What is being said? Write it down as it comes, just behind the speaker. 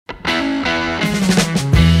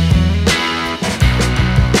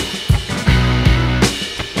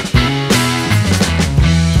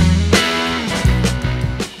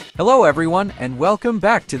Hello everyone and welcome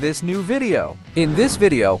back to this new video. In this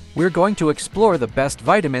video, we're going to explore the best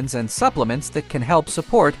vitamins and supplements that can help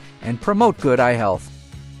support and promote good eye health.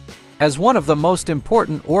 As one of the most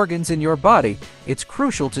important organs in your body, it's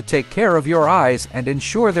crucial to take care of your eyes and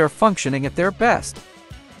ensure they're functioning at their best.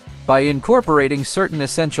 By incorporating certain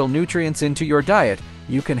essential nutrients into your diet,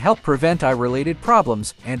 you can help prevent eye-related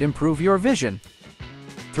problems and improve your vision.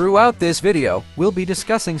 Throughout this video, we'll be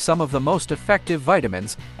discussing some of the most effective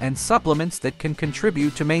vitamins and supplements that can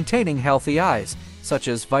contribute to maintaining healthy eyes, such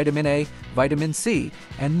as vitamin A, vitamin C,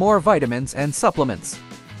 and more vitamins and supplements.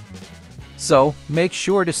 So, make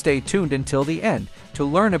sure to stay tuned until the end to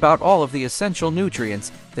learn about all of the essential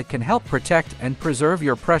nutrients that can help protect and preserve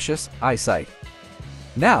your precious eyesight.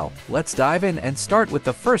 Now, let's dive in and start with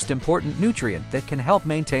the first important nutrient that can help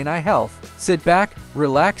maintain eye health. Sit back,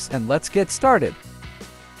 relax, and let's get started.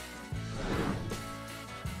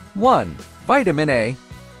 1. Vitamin A.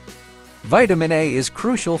 Vitamin A is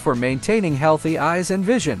crucial for maintaining healthy eyes and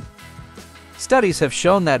vision. Studies have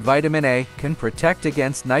shown that vitamin A can protect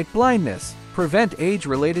against night blindness, prevent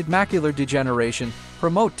age-related macular degeneration,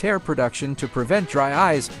 promote tear production to prevent dry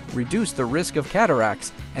eyes, reduce the risk of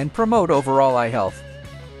cataracts, and promote overall eye health.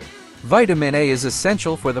 Vitamin A is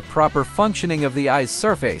essential for the proper functioning of the eye's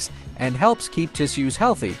surface and helps keep tissues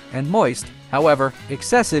healthy and moist. However,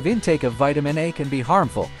 excessive intake of vitamin A can be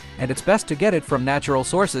harmful, and it's best to get it from natural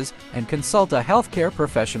sources and consult a healthcare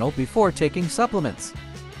professional before taking supplements.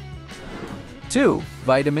 2.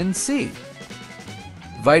 Vitamin C.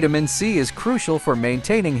 Vitamin C is crucial for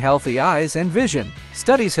maintaining healthy eyes and vision.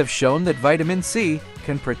 Studies have shown that vitamin C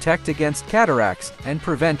can protect against cataracts and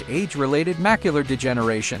prevent age-related macular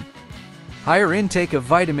degeneration. Higher intake of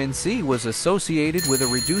vitamin C was associated with a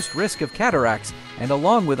reduced risk of cataracts and,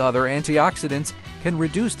 along with other antioxidants, can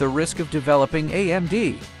reduce the risk of developing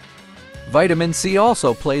AMD. Vitamin C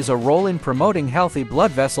also plays a role in promoting healthy blood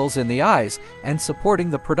vessels in the eyes and supporting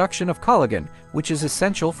the production of collagen, which is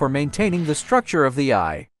essential for maintaining the structure of the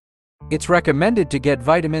eye. It's recommended to get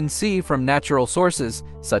vitamin C from natural sources,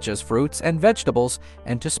 such as fruits and vegetables,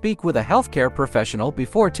 and to speak with a healthcare professional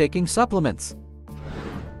before taking supplements.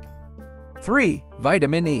 3.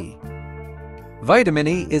 Vitamin E. Vitamin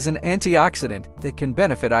E is an antioxidant that can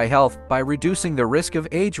benefit eye health by reducing the risk of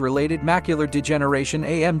age-related macular degeneration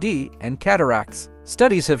 (AMD) and cataracts.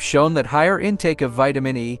 Studies have shown that higher intake of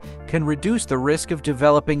vitamin E can reduce the risk of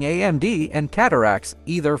developing AMD and cataracts,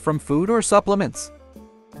 either from food or supplements.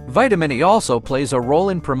 Vitamin E also plays a role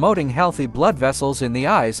in promoting healthy blood vessels in the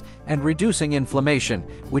eyes and reducing inflammation,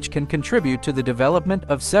 which can contribute to the development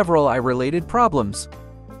of several eye-related problems.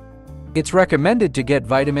 It's recommended to get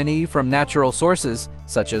vitamin E from natural sources,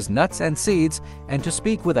 such as nuts and seeds, and to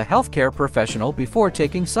speak with a healthcare professional before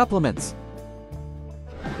taking supplements.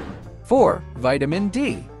 4. Vitamin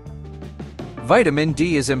D. Vitamin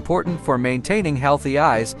D is important for maintaining healthy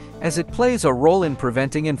eyes as it plays a role in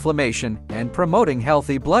preventing inflammation and promoting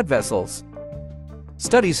healthy blood vessels.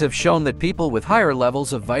 Studies have shown that people with higher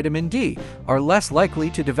levels of vitamin D are less likely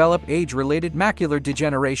to develop age-related macular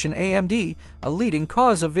degeneration (AMD), a leading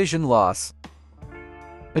cause of vision loss.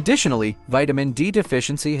 Additionally, vitamin D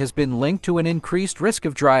deficiency has been linked to an increased risk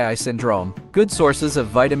of dry eye syndrome. Good sources of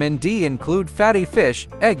vitamin D include fatty fish,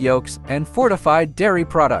 egg yolks, and fortified dairy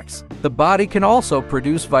products. The body can also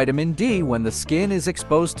produce vitamin D when the skin is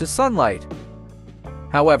exposed to sunlight.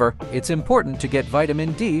 However, it's important to get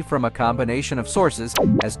vitamin D from a combination of sources,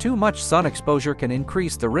 as too much sun exposure can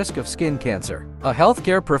increase the risk of skin cancer. A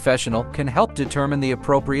healthcare professional can help determine the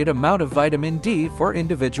appropriate amount of vitamin D for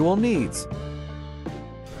individual needs.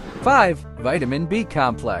 5. Vitamin B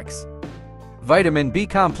complex. Vitamin B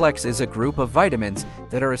complex is a group of vitamins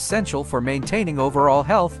that are essential for maintaining overall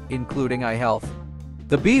health, including eye health.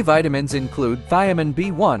 The B vitamins include thiamine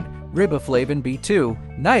B1, riboflavin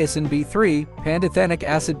B2, niacin B3, pantothenic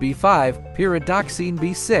acid B5, pyridoxine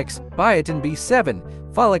B6, biotin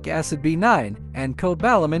B7, folic acid B9, and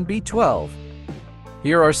cobalamin B12.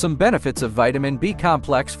 Here are some benefits of vitamin B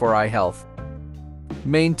complex for eye health.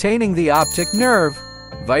 Maintaining the optic nerve.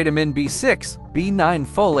 Vitamin B6, B9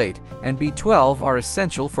 folate, and B12 are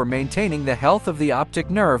essential for maintaining the health of the optic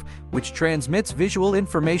nerve, which transmits visual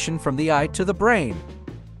information from the eye to the brain.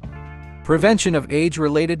 Prevention of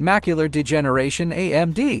age-related macular degeneration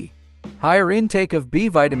 (AMD). Higher intake of B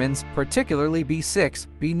vitamins, particularly B6,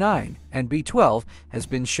 B9, and B12, has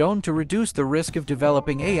been shown to reduce the risk of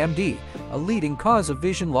developing AMD, a leading cause of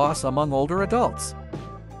vision loss among older adults.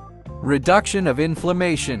 Reduction of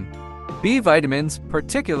inflammation. B vitamins,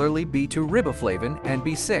 particularly B2 riboflavin and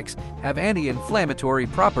B6, have anti-inflammatory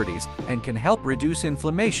properties and can help reduce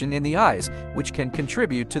inflammation in the eyes, which can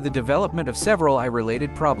contribute to the development of several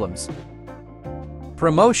eye-related problems.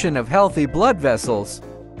 Promotion of healthy blood vessels.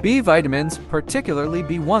 B vitamins, particularly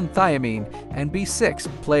B1 thiamine and B6,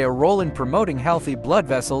 play a role in promoting healthy blood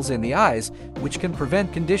vessels in the eyes, which can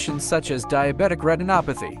prevent conditions such as diabetic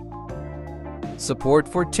retinopathy. Support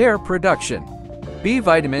for tear production. B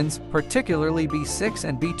vitamins, particularly B6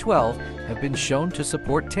 and B12, have been shown to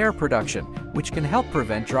support tear production, which can help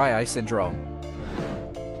prevent dry eye syndrome.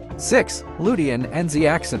 6. Lutein and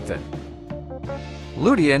zeaxanthin.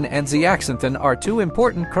 Lutein and zeaxanthin are two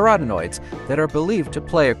important carotenoids that are believed to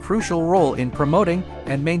play a crucial role in promoting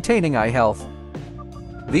and maintaining eye health.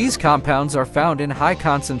 These compounds are found in high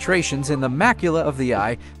concentrations in the macula of the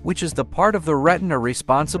eye, which is the part of the retina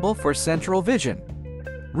responsible for central vision.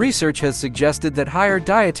 Research has suggested that higher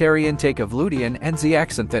dietary intake of lutein and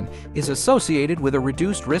zeaxanthin is associated with a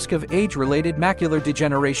reduced risk of age-related macular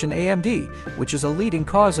degeneration (AMD), which is a leading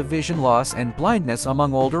cause of vision loss and blindness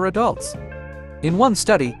among older adults. In one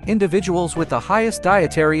study, individuals with the highest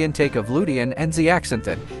dietary intake of lutein and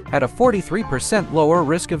zeaxanthin had a 43% lower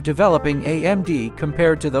risk of developing AMD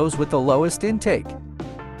compared to those with the lowest intake.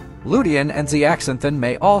 Lutein and zeaxanthin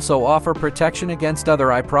may also offer protection against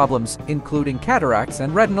other eye problems, including cataracts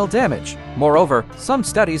and retinal damage. Moreover, some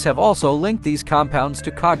studies have also linked these compounds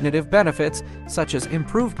to cognitive benefits, such as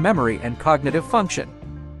improved memory and cognitive function.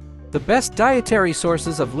 The best dietary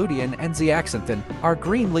sources of lutein and zeaxanthin are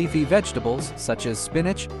green leafy vegetables such as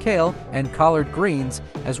spinach, kale, and collard greens,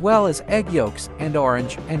 as well as egg yolks and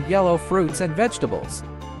orange and yellow fruits and vegetables.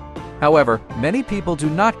 However, many people do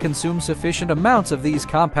not consume sufficient amounts of these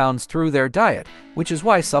compounds through their diet, which is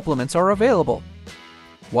why supplements are available.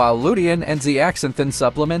 While lutein and zeaxanthin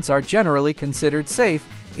supplements are generally considered safe,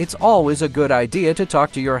 it's always a good idea to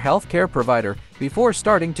talk to your healthcare provider before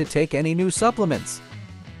starting to take any new supplements.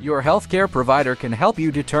 Your healthcare provider can help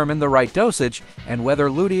you determine the right dosage and whether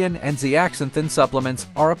lutein and zeaxanthin supplements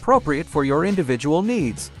are appropriate for your individual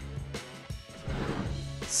needs.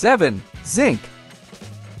 7. Zinc.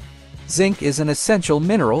 Zinc is an essential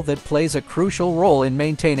mineral that plays a crucial role in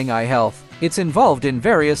maintaining eye health. It's involved in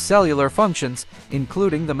various cellular functions,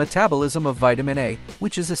 including the metabolism of vitamin A,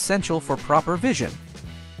 which is essential for proper vision.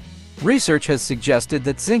 Research has suggested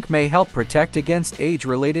that zinc may help protect against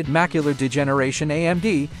age-related macular degeneration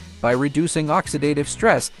 (AMD) by reducing oxidative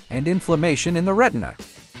stress and inflammation in the retina.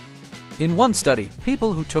 In one study,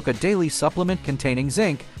 people who took a daily supplement containing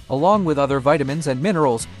zinc, along with other vitamins and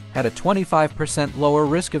minerals, had a 25% lower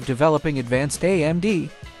risk of developing advanced AMD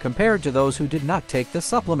compared to those who did not take the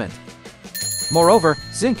supplement. Moreover,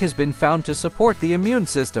 zinc has been found to support the immune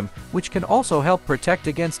system, which can also help protect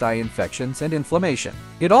against eye infections and inflammation.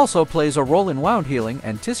 It also plays a role in wound healing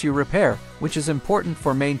and tissue repair, which is important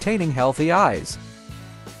for maintaining healthy eyes.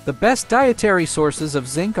 The best dietary sources of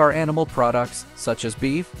zinc are animal products, such as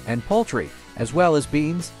beef and poultry, as well as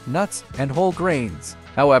beans, nuts, and whole grains.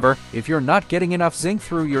 However, if you're not getting enough zinc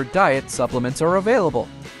through your diet, supplements are available.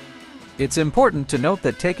 It's important to note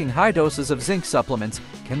that taking high doses of zinc supplements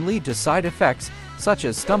can lead to side effects such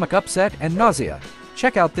as stomach upset and nausea.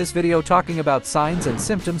 Check out this video talking about signs and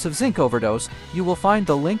symptoms of zinc overdose. You will find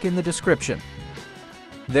the link in the description.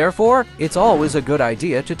 Therefore, it's always a good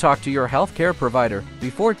idea to talk to your healthcare provider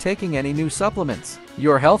before taking any new supplements.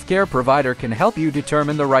 Your healthcare provider can help you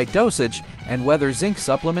determine the right dosage and whether zinc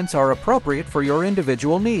supplements are appropriate for your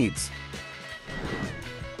individual needs.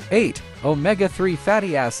 8. Omega-3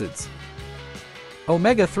 fatty acids.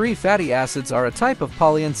 Omega-3 fatty acids are a type of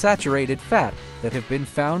polyunsaturated fat that have been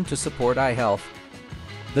found to support eye health.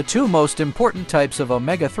 The two most important types of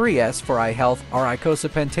omega-3s for eye health are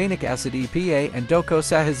eicosapentaenic acid EPA and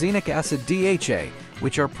docosahexaenic acid DHA,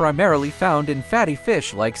 which are primarily found in fatty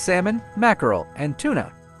fish like salmon, mackerel, and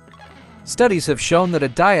tuna. Studies have shown that a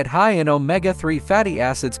diet high in omega-3 fatty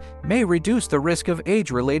acids may reduce the risk of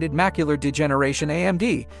age-related macular degeneration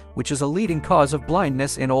 (AMD), which is a leading cause of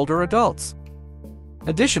blindness in older adults.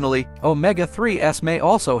 Additionally, omega-3s may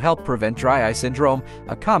also help prevent dry eye syndrome,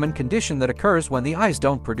 a common condition that occurs when the eyes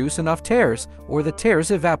don't produce enough tears or the tears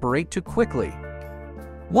evaporate too quickly.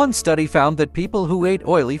 One study found that people who ate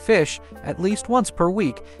oily fish at least once per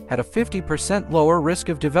week had a 50% lower risk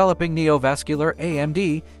of developing neovascular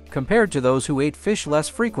AMD compared to those who ate fish less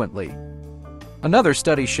frequently. Another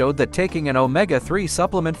study showed that taking an omega-3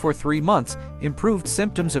 supplement for 3 months improved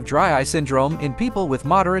symptoms of dry eye syndrome in people with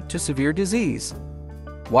moderate to severe disease.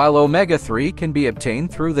 While omega-3 can be obtained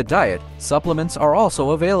through the diet, supplements are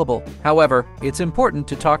also available. However, it's important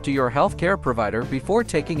to talk to your healthcare provider before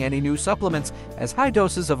taking any new supplements, as high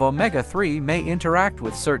doses of omega-3 may interact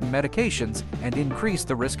with certain medications and increase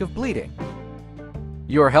the risk of bleeding.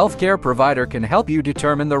 Your healthcare provider can help you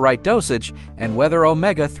determine the right dosage and whether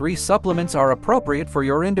omega-3 supplements are appropriate for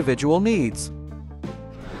your individual needs.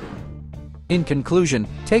 In conclusion,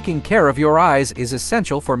 taking care of your eyes is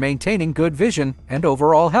essential for maintaining good vision and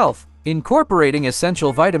overall health. Incorporating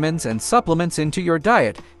essential vitamins and supplements into your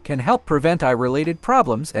diet can help prevent eye-related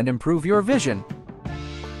problems and improve your vision.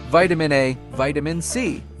 Vitamin A, vitamin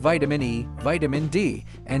C, vitamin E, vitamin D,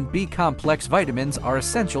 and B-complex vitamins are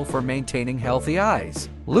essential for maintaining healthy eyes.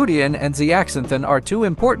 Lutein and zeaxanthin are two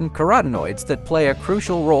important carotenoids that play a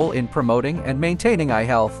crucial role in promoting and maintaining eye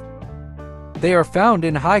health. They are found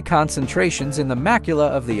in high concentrations in the macula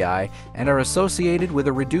of the eye and are associated with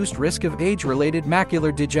a reduced risk of age-related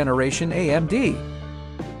macular degeneration (AMD).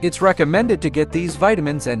 It's recommended to get these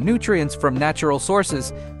vitamins and nutrients from natural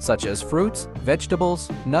sources such as fruits,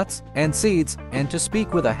 vegetables, nuts, and seeds, and to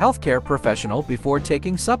speak with a healthcare professional before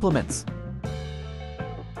taking supplements.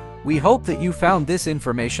 We hope that you found this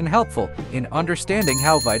information helpful in understanding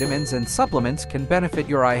how vitamins and supplements can benefit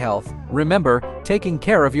your eye health. Remember, taking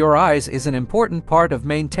care of your eyes is an important part of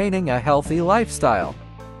maintaining a healthy lifestyle.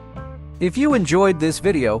 If you enjoyed this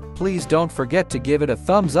video, please don't forget to give it a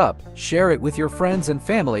thumbs up, share it with your friends and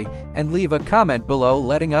family, and leave a comment below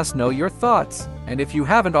letting us know your thoughts. And if you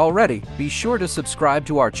haven't already, be sure to subscribe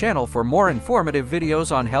to our channel for more informative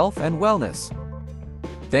videos on health and wellness.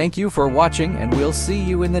 Thank you for watching, and we'll see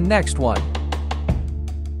you in the next one.